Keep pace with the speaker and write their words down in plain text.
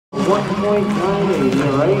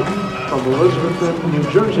1.988 from Elizabeth, New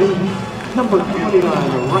Jersey, number 29, the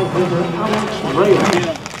right-hander Alex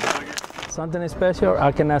Reyes. Something special,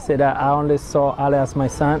 I cannot say that I only saw Alex as my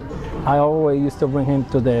son. I always used to bring him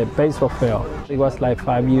to the baseball field. He was like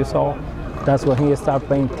 5 years old. That's when he started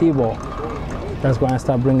playing T-ball. That's when I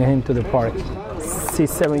started bringing him to the park.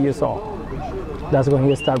 6, 7 years old. That's when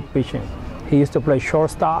he started pitching. He used to play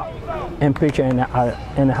shortstop and pitch in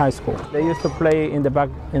high school. They used to play in the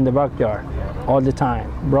backyard all the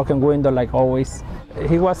time. Broken window like always.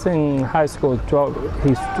 He was in high school,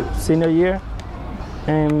 his senior year,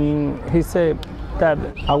 and he said that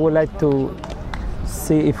I would like to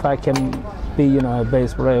see if I can be, a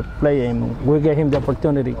baseball player, and we gave him the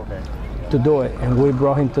opportunity to do it, and we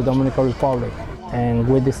brought him to Dominican Republic, and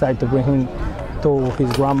we decided to bring him to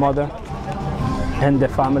his grandmother and the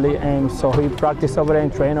family, and so he practiced over there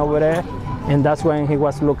and trained over there, and that's when he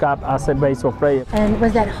was looked up as a baseball player. And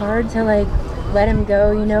was that hard to let him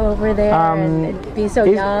go, over there and be so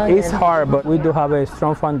young? It's hard, but we do have a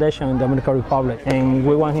strong foundation in Dominican Republic, and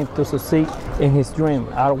we want him to succeed in his dream.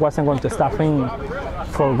 I wasn't going to stop him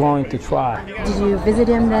for going to try. Did you visit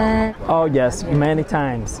him then? Oh yes, many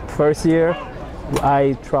times. First year,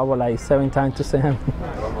 I traveled like 7 times to see him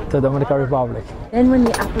to Dominican Republic. Then when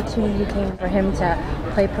the opportunity came for him to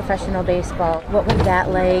play professional baseball, what was that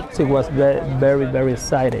like? He was very, very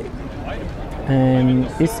excited. And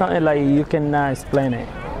it's something like you cannot explain it.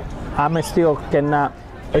 I still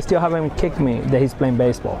haven't kicked me that he's playing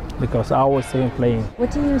baseball because I always see him playing.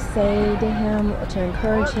 What do you say to him to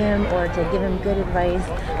encourage him or to give him good advice?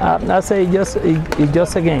 I say just a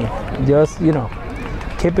game. Just,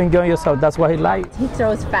 keep enjoying yourself. That's what he likes. He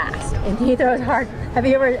throws fast and he throws hard. Have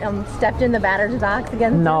you ever stepped in the batter's box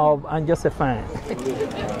against him? No, I'm just a fan. No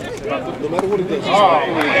matter what he does, you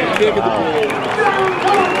can't get the ball over.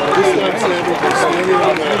 This time, Sammy, just stand in the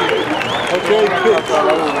middle. Okay,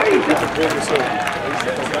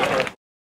 pitch.